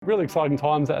Really exciting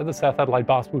times at the South Adelaide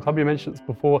Basketball Club. You mentioned this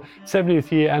before, 70th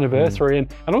year anniversary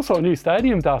and also a new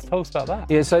stadium, Das. Tell us about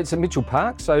that. Yeah, so it's at Mitchell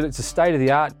Park, so it's a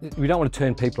state-of-the-art. We don't want to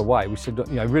turn people away. We said,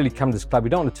 really come to this club. We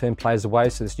don't want to turn players away,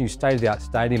 so this new state-of-the-art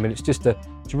stadium, and it's just to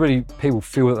really people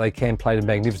feel that they can play in a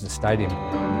magnificent stadium.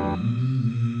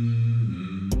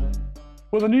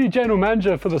 Well, the new general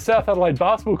manager for the South Adelaide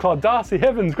Basketball Club, Darcy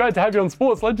Evans. Great to have you on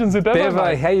Sports Legends with Bevo.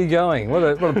 Bevo, how you going? What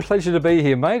a pleasure to be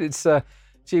here, mate. It's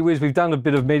gee whiz, we've done a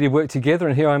bit of media work together,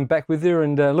 and here I'm back with you,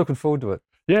 and looking forward to it.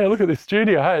 Yeah, look at this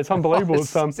studio. Hey, it's unbelievable.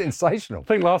 It's sensational. I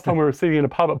think last time we were sitting in a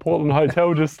pub at Portland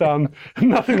Hotel, just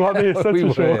nothing like this. That's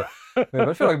for sure. Yeah,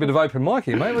 I feel like a bit of open mic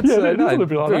here, mate. Yeah, it is a little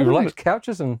bit like that, relaxed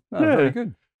couches and very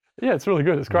good. Yeah, it's really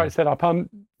good. It's a great setup.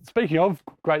 Speaking of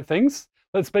great things,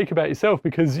 let's speak about yourself,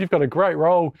 because you've got a great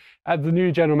role as the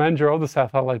new general manager of the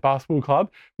South Adelaide Basketball Club.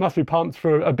 Must be pumped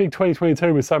for a big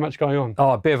 2022 with so much going on.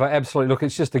 Oh, Bevo, absolutely. Look,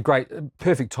 it's just a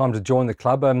perfect time to join the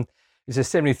club. It's a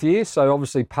 70th year, so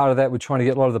obviously part of that we're trying to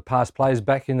get a lot of the past players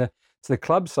back to the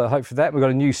club. So I hope for that. We've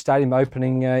got a new stadium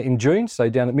opening in June, so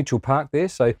down at Mitchell Park there.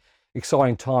 So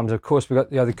exciting times. Of course, we've got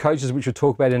the coaches, which we'll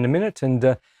talk about in a minute,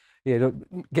 and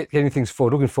getting things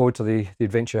forward. Looking forward to the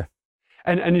adventure.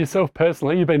 And yourself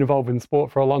personally, you've been involved in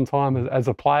sport for a long time as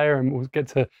a player, and we'll get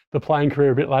to the playing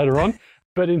career a bit later on.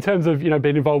 But in terms of,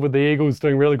 being involved with the Eagles,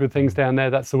 doing really good things down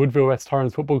there, that's the Woodville West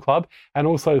Torrens Football Club, and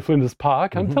also Flinders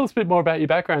Park. Tell us a bit more about your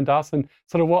background, Das, and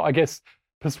sort of what, I guess,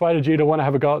 persuaded you to want to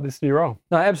have a go at this new role.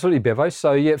 No, absolutely, Bevo.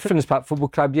 So, Flinders Park Football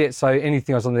Club, so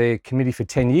anything, I was on the committee for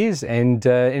 10 years, and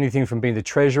anything from being the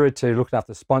treasurer to looking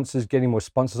after sponsors, getting more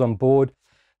sponsors on board.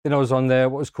 Then I was on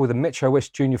what was called the Metro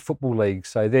West Junior Football League.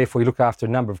 So therefore you look after a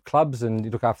number of clubs and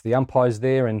you look after the umpires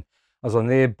there. And I was on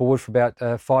their board for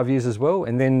about 5 years as well.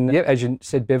 And then, as you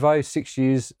said, Bevo, 6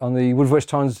 years on the Woodville West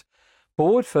Torrens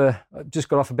board just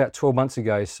got off about 12 months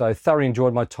ago. So thoroughly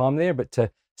enjoyed my time there. But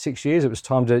 6 years, it was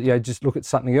time to just look at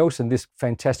something else. And this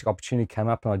fantastic opportunity came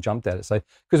up and I jumped at it. So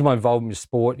because of my involvement with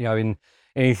sport, in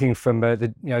anything from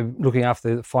looking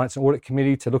after the Finance and Audit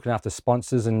Committee to looking after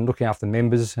sponsors and looking after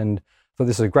members, and thought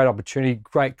this is a great opportunity,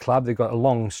 great club. They've got a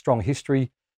long, strong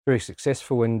history, very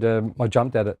successful, and I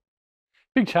jumped at it.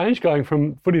 Big change going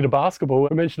from footy to basketball.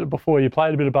 I mentioned it before, you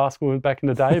played a bit of basketball back in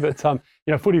the day,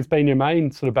 but footy's been your main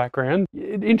sort of background.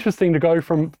 Interesting to go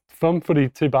from footy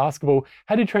to basketball.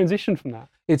 How did you transition from that?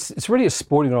 It's really a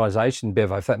sporting organisation,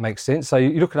 Bevo, if that makes sense. So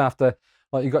you're looking after,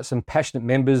 you've got some passionate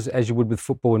members, as you would with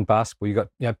football and basketball. You've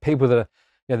got people that are,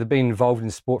 they've been involved in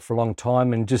sport for a long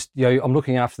time, and just, I'm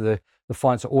looking after the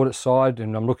finance and audit side,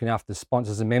 and I'm looking after the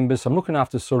sponsors and members. So I'm looking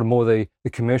after sort of more the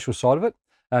commercial side of it.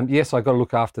 Yes, I've got to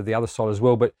look after the other side as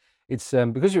well, but it's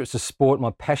because it's a sport,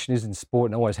 my passion is in sport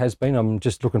and always has been. I'm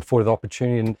just looking forward to the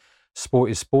opportunity, and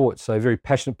sport is sport. So very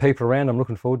passionate people around, I'm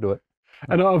looking forward to it.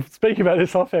 And speaking about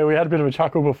this off air, we had a bit of a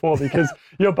chuckle before because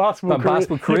your basketball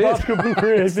career,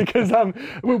 because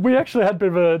we actually had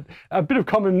a bit of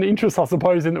common interest, I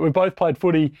suppose, in that we both played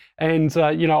footy, and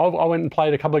I went and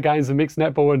played a couple of games of mixed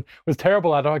netball and was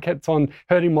terrible at it. I kept on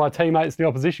hurting my teammates in the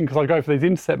opposition because I go for these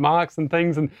intercept marks and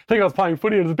things, and I think I was playing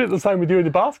footy. It was a bit the same with you in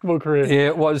your basketball career. Yeah,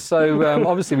 it was. So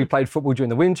obviously we played football during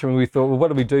the winter, and we thought, well, what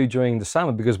do we do during the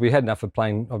summer? Because we had enough of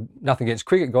playing, nothing against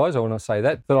cricket, guys, I want to say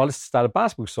that, but let's start a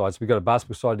basketball side. So we got a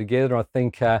basketball side together. I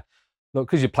think,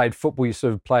 because you played football, you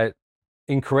sort of play it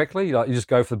incorrectly. You just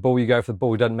go for the ball, it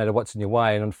doesn't matter what's in your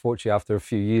way. And unfortunately, after a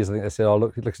few years, I think they said,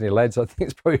 look at your lads. I think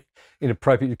it's probably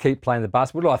inappropriate to keep playing the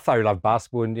basketball. I thoroughly love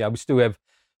basketball, and we still have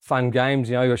fun games.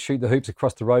 You got to shoot the hoops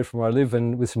across the road from where I live,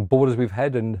 and with some borders we've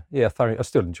had, and I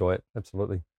still enjoy it,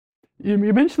 absolutely. You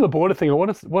mentioned the border thing. I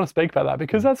want to speak about that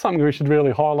because that's something we should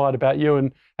really highlight about you,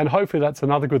 and hopefully that's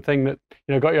another good thing that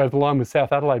got you over the line with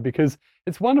South Adelaide, because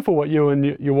it's wonderful what you and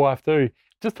your wife do.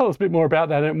 Just tell us a bit more about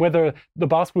that and whether the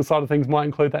basketball side of things might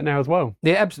include that now as well.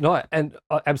 Yeah, absolutely. And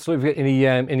absolutely,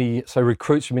 any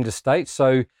recruits from interstate.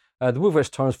 So the Woodville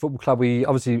West Torrens Football Club, we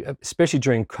obviously, especially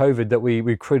during COVID, that we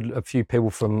recruited a few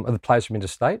people from other players from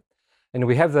interstate. And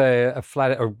we have a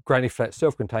granny flat,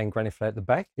 self-contained granny flat at the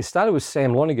back. It started with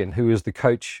Sam Lonergan, who was the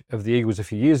coach of the Eagles a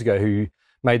few years ago, who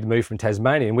made the move from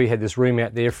Tasmania. And we had this room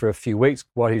out there for a few weeks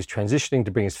while he was transitioning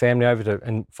to bring his family over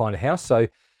and find a house. So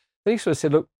then he sort of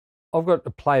said, look, I've got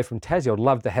a player from Tassie I'd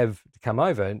love to have to come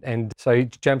over. And so he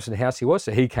jumps in the house he was.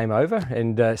 So he came over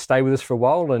and stayed with us for a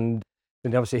while. And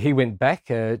then obviously he went back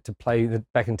to play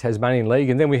back in Tasmanian League.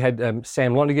 And then we had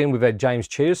Sam Lonergan. We've had James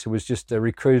Cheers, who was just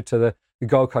recruited to the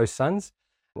Gold Coast Suns.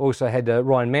 Also had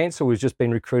Ryan Mansell, who's just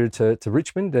been recruited to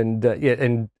Richmond. And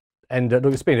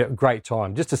look, it's been a great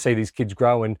time just to see these kids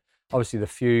grow. And obviously the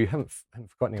few, haven't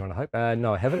forgotten anyone, I hope.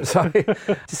 No, I haven't. So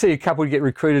to see a couple get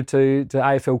recruited to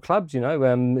AFL clubs,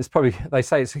 it's probably, they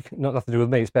say it's not nothing to do with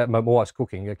me, it's about my wife's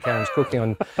cooking. Karen's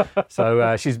cooking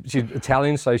so she's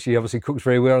Italian, so she obviously cooks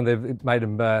very well, and they've made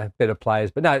them better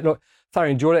players. But no, look,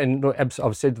 thoroughly enjoyed it, and look,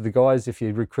 I've said to the guys, if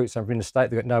you recruit someone from interstate,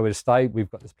 they've got nowhere to stay, we've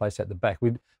got this place at the back.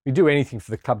 We do anything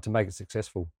for the club to make it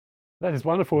successful. That is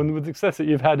wonderful. And with the success that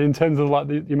you've had in terms of, like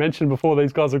you mentioned before,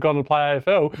 these guys have gone to play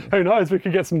AFL. Who knows? We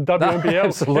could get some WNBL,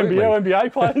 NBL,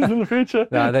 NBA players in the future.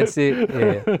 No, that's it.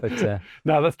 Yeah. But,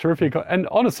 no, that's terrific. And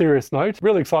on a serious note,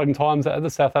 really exciting times at the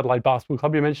South Adelaide Basketball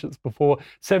Club. You mentioned this before,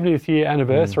 70th year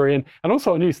anniversary, and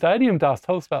also a new stadium, Das.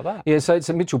 Tell us about that. Yeah, so it's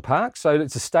at Mitchell Park. So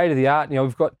it's a state of the art.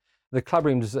 We've got the club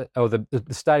rooms, or the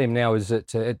stadium now is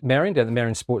at Marion, down the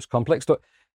Marion Sports Complex. Look,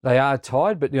 they are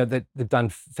tied, but they've done a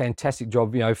fantastic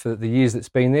job, for the years that's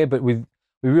been there. But we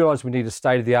realise we need a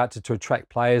state of the art to attract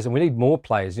players, and we need more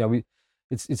players. We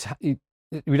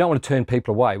don't want to turn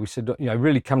people away. We said,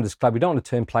 really come to this club. We don't want to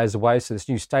turn players away. So this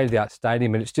new state of the art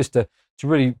stadium, and it's just to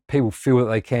really people feel that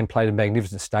they can play at a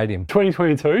magnificent stadium.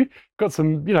 2022 got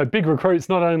some big recruits,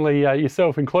 not only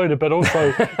yourself included, but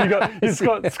also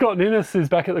Scott Ninnis is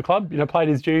back at the club. Played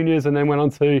his juniors and then went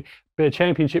on to be a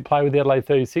championship player with the Adelaide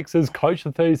 36ers, coach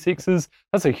the 36ers.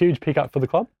 That's a huge pickup for the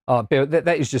club. Oh, Bill, that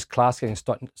is just class getting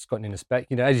Scott Ninnis back.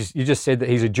 As you just said that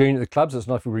he's a junior at the club, so it's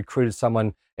not if we recruited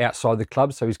someone outside the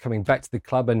club, so he's coming back to the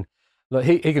club, and look,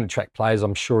 he can attract players,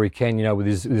 I'm sure he can, with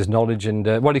his knowledge, and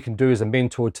what he can do as a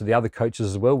mentor to the other coaches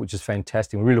as well, which is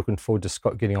fantastic. We're really looking forward to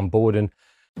Scott getting on board and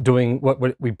doing what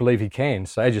we believe he can.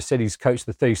 So as you said, he's coached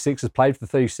the 36ers, played for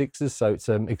the 36ers, so it's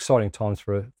exciting times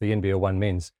for the NBL 1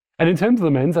 men's. And in terms of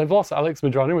the men's, they've lost Alex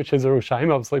Madroni, which is a real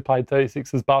shame. Obviously played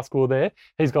 36ers basketball there.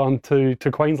 He's gone to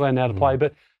Queensland now to play,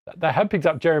 but they have picked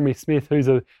up Jeremy Smith, who's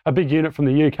a big unit from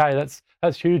the UK.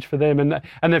 That's huge for them.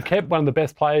 And they've kept one of the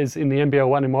best players in the NBL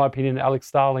 1, in my opinion, Alex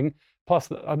Starling, plus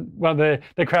one of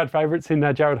their crowd favourites in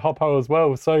Jared Hoppo as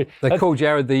well. So they call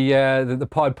Jared the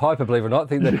Pied Piper, believe it or not. I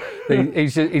think that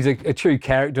he's a true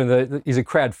character, and he's a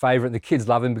crowd favourite, and the kids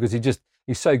love him because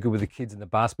he's so good with the kids in the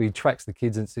basketball. He tracks the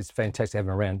kids, and it's fantastic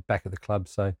having him around back at the club.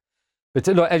 So. But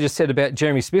as you said about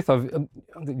Jeremy Smith, I think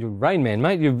you're Rain Man,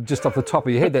 mate. You're just off the top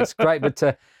of your head. That's great. But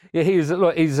he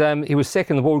was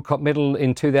second in the World Cup medal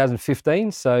in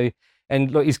 2015. So,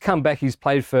 and look, he's come back. He's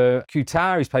played for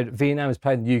Qatar. He's played at Vietnam. He's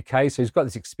played in the UK. So he's got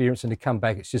this experience, and to come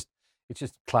back, it's just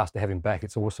class to have him back.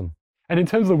 It's awesome. And in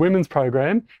terms of the women's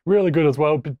program, really good as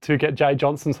well to get Jay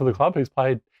Johnson to the club, who's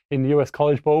played in the US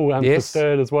college ball for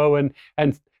third as well,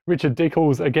 and Richard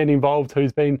Dickles again involved,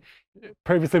 who's been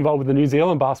previously involved with the New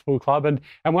Zealand Basketball Club, and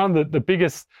one of the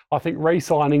biggest, I think,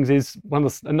 re-signings is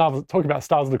talking about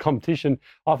stars of the competition.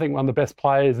 I think one of the best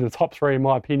players in the top 3, in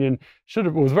my opinion,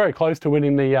 was very close to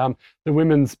winning the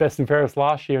women's best and fairest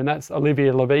last year, and that's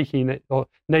Olivia Levicki or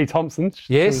Nee Thompson.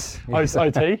 Yes,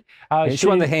 OT. She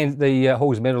won the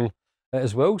Halls medal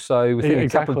as well, so within a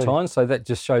couple of times. So that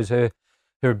just shows her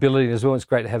ability as well. It's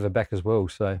great to have her back as well.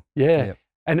 So yeah.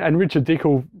 And Richard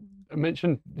Dickel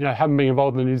mentioned, having been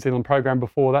involved in the New Zealand program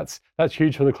before, that's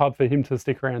huge for the club for him to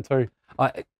stick around too.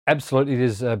 Absolutely, it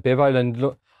is, Bevo. And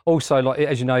look, also, like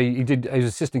as you know, he was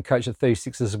assistant coach at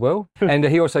 36 as well, and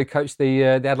he also coached the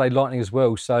Adelaide Lightning as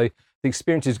well. So the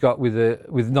experience he's got with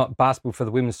not basketball for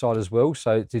the women's side as well.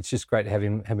 So it's just great to have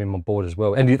him on board as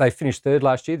well. And they finished third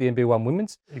last year, the NBL 1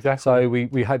 women's. Exactly. So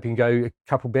we hope he can go a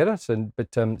couple better. But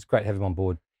it's great to have him on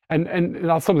board. And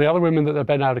some of the other women that they've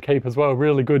been able to keep as well,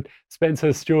 really good.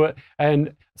 Spencer Stewart,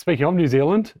 and speaking of New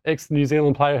Zealand, ex-New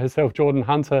Zealand player herself, Jordan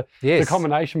Hunter. Yes. The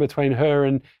combination between her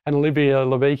and Olivia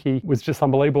Levicki was just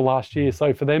unbelievable last year.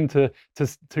 So for them to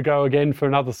go again for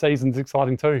another season is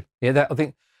exciting too. Yeah, I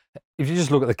think if you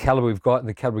just look at the calibre we've got and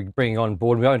the calibre we're bringing on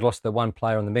board, we only lost the one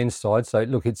player on the men's side. So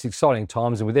look, it's exciting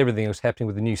times, and with everything else happening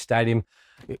with the new stadium,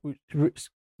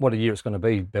 what a year it's going to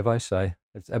be, Bevo. So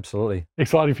it's absolutely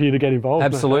exciting for you to get involved.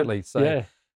 Absolutely. So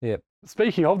yeah.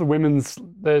 Speaking of the women's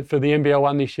for the NBL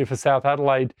 1 this year for South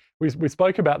Adelaide, we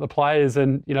spoke about the players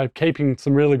and keeping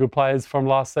some really good players from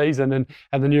last season and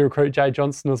the new recruit Jay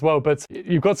Johnson as well. But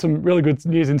you've got some really good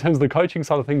news in terms of the coaching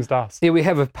side of things, Das. Yeah, we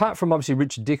have, apart from obviously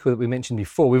Richard Dickle that we mentioned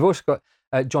before, we've also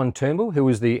got John Turnbull, who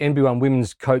was the NBL 1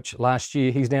 women's coach last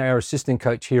year. He's now our assistant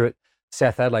coach here at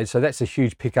South Adelaide. So that's a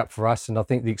huge pickup for us, and I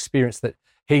think the experience that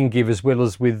he can give, as well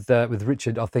as with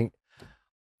Richard, I think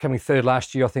coming third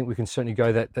last year, I think we can certainly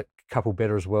go that couple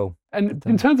better as well. And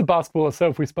in terms of basketball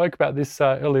itself, we spoke about this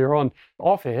earlier on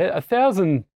off air.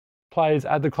 1,000 players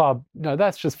at the club,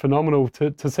 that's just phenomenal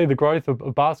to see the growth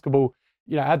of basketball,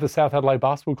 at the South Adelaide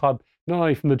Basketball Club, not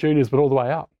only from the juniors but all the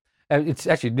way up. It's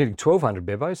actually nearly 1,200,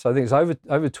 Bevo, so I think it's over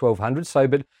 1,200. So,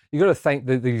 but you've got to thank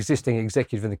the existing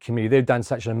executive and the committee. They've done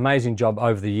such an amazing job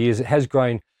over the years. It has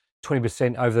grown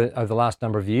 20% over the last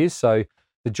number of years. So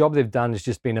the job they've done has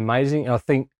just been amazing. And I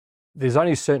think there's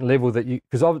only a certain level that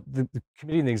because the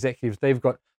committee and the executives, they've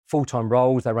got full-time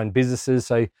roles, they run businesses,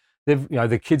 so they've,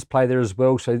 the kids play there as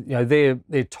well. So, their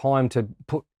time to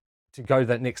go to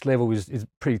that next level is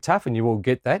pretty tough, and you all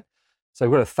get that. So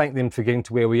we've got to thank them for getting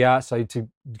to where we are. So to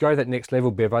go to that next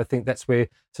level, Bev, I think that's where,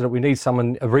 so that we need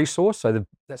a resource. So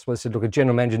that's why I said, look, a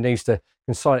general manager needs to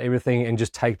consolidate everything and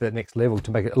just take that next level to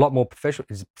make it a lot more professional.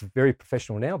 It's very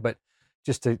professional now, but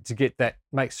just to get that,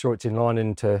 make sure it's in line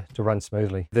and to run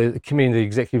smoothly. The committee and the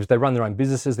executives, they run their own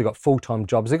businesses. They've got full-time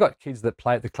jobs. They've got kids that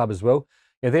play at the club as well.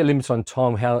 They're limited on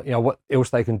time, what else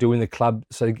they can do in the club.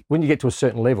 So when you get to a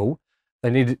certain level, they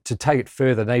need to take it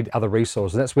further. They need other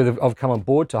resources. And that's where I've come on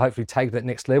board to hopefully take that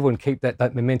next level and keep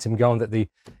that momentum going that the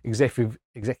executive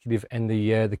and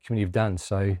the committee have done.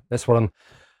 So that's what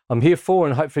I'm here for,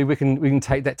 and hopefully we can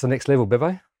take that to the next level,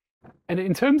 Bevo. And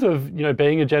in terms of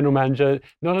being a general manager,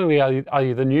 not only are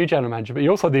you the new general manager, but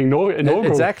you're also the inaugural.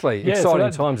 Exactly, yeah, exciting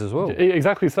times as well.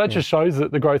 Exactly, so that just shows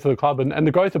the growth of the club and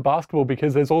the growth of basketball,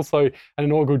 because there's also an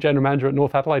inaugural general manager at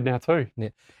North Adelaide now too. Yeah,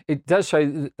 it does show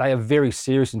that they are very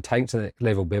serious in taking to that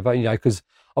level, Bevo. Because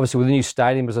obviously with the new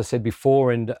stadium, as I said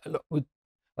before, and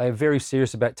they are very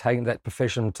serious about taking that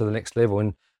profession to the next level.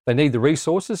 And they need the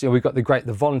resources. We've got the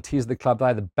volunteers of the club.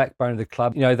 They're the backbone of the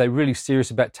club. They're really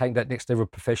serious about taking that next level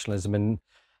of professionalism, and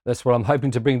that's what I'm hoping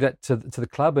to bring that to the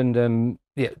club and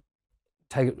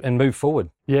take it and move forward.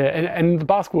 Yeah, and the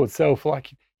basketball itself,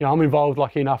 I'm involved,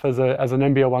 lucky enough, as an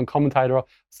NBL One commentator. I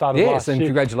started last year. And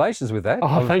congratulations with that.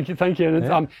 Oh, thank you.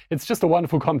 And it's just a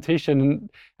wonderful competition,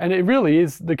 and it really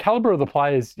is the calibre of the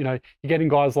players. You're getting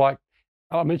guys like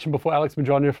I mentioned before, Alex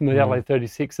Madronia from the Adelaide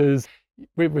 36ers.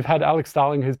 We've had Alex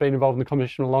Starling, who's been involved in the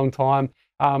competition a long time.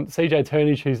 CJ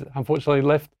Turnage, who's unfortunately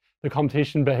left the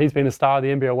competition, but he's been a star of the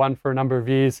NBL One for a number of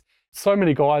years. So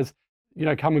many guys,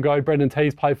 come and go. Brendan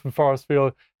Tees played for Forestville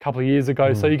a couple of years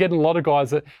ago. So you're getting a lot of guys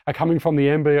that are coming from the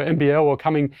NBL or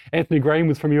coming. Anthony Green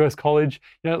was from US College.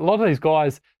 A lot of these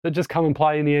guys that just come and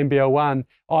play in the NBL One,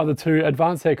 either to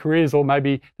advance their careers or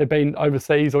maybe they've been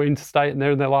overseas or interstate and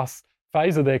they're in their last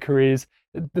phase of their careers.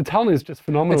 The talent is just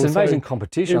phenomenal. It's an amazing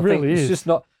competition. It really is. It's just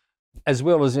not, as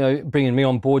well as bringing me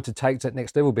on board to take to that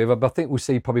next level, Bev. But I think we'll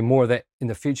see probably more of that in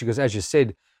the future, because as you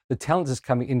said, the talent that's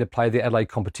coming into play, the Adelaide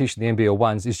competition, the NBL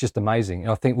Ones, is just amazing.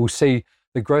 And I think we'll see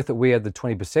the growth that we had, the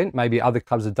 20%. Maybe other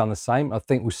clubs have done the same. I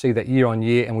think we'll see that year on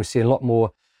year, and we'll see a lot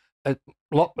more.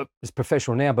 It's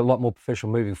professional now, but a lot more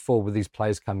professional moving forward with these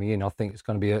players coming in. I think it's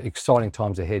going to be exciting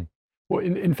times ahead. Well,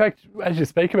 in fact, as you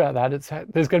speak about that,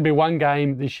 there's going to be one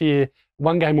game this year,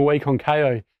 one game a week on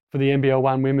KO for the NBL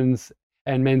One women's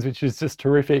and men's, which is just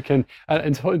terrific. And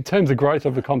in terms of growth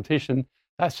of the competition,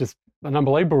 that's just an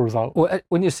unbelievable result. Well,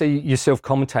 when you see yourself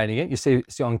commentating it, you see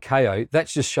on KO, that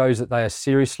just shows that they are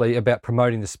seriously about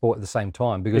promoting the sport at the same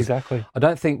time. Because exactly. I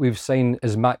don't think we've seen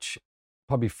as much,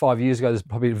 probably 5 years ago, there's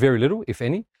probably very little, if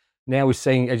any. Now we're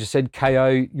seeing, as you said,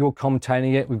 KO, you're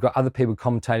commentating it, we've got other people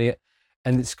commentating it.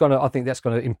 And I think that's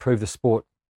going to improve the sport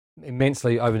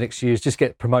immensely over the next years. Just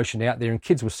get promotion out there, and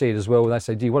kids will see it as well. They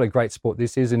say, gee, what a great sport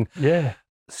this is. And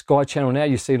Sky Channel now,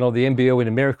 you see all the NBL in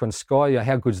America on Sky.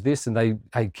 How good's this? And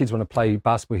kids want to play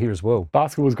basketball here as well.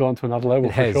 Basketball's gone to another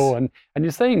level for sure. And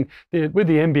you're seeing with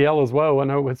the NBL as well. I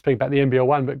know we're speaking about the NBL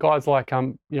One, but guys like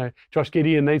Josh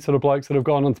Giddey and these sort of blokes that have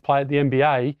gone on to play at the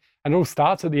NBA, and it all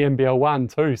starts at the NBL One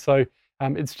too. So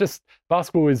it's just,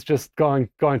 basketball is just going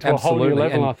to a whole new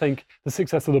level. And I think the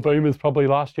success of the Boomers probably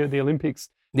last year at the Olympics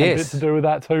had a bit to do with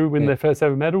that too, win their first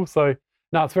ever medal. So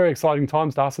no, it's very exciting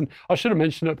times, Darcy. I should have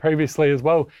mentioned it previously as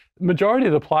well. Majority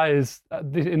of the players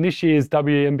in this year's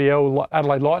WNBL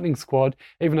Adelaide Lightning squad,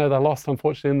 even though they lost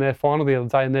unfortunately in their final the other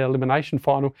day, in their elimination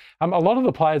final, a lot of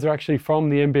the players are actually from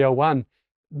the NBL One.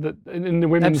 In the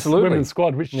women's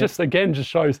squad, which just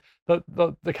shows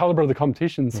the calibre of the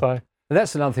competition. So. And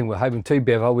that's another thing we're hoping too,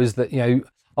 Bevo, is that,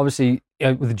 obviously,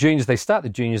 with the juniors, they start the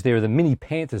juniors, they're the mini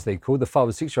Panthers, they're called, the 5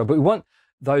 or 6 year old, but we want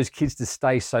those kids to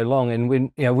stay so long. And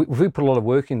when, we put a lot of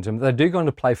work into them, they do go on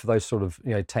to play for those sort of,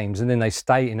 teams, and then they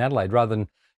stay in Adelaide rather than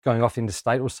going off into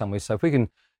state or somewhere. So if we can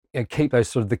keep those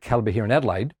sort of the calibre here in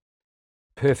Adelaide,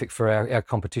 perfect for our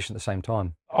competition at the same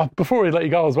time. Before we let you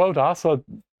go as well, Darcy, I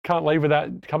can't leave without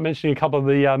mentioning a couple of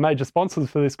the major sponsors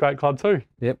for this great club too.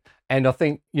 Yep. And I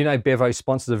think, Bevo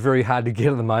sponsors are very hard to get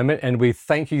at the moment. And we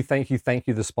thank you,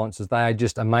 the sponsors. They are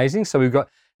just amazing. So we've got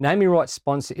naming rights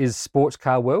sponsor is Sports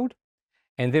Car World.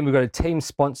 And then we've got a team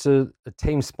sponsor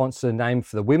name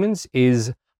for the women's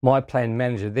is My Plan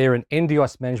Manager. They're an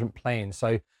NDIS management plan.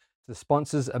 So to the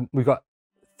sponsors, we've got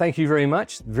thank you very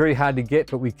much. Very hard to get,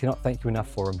 but we cannot thank you enough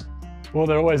for them. Well,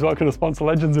 they're always welcome to sponsor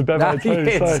Legends of Bevo too.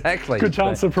 Yeah, so exactly. Good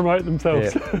chance to promote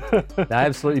themselves. Yeah. No,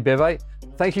 absolutely, Bevo.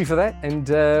 Thank you for that, and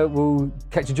we'll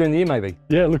catch you during the year maybe.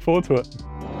 Yeah, look forward to it.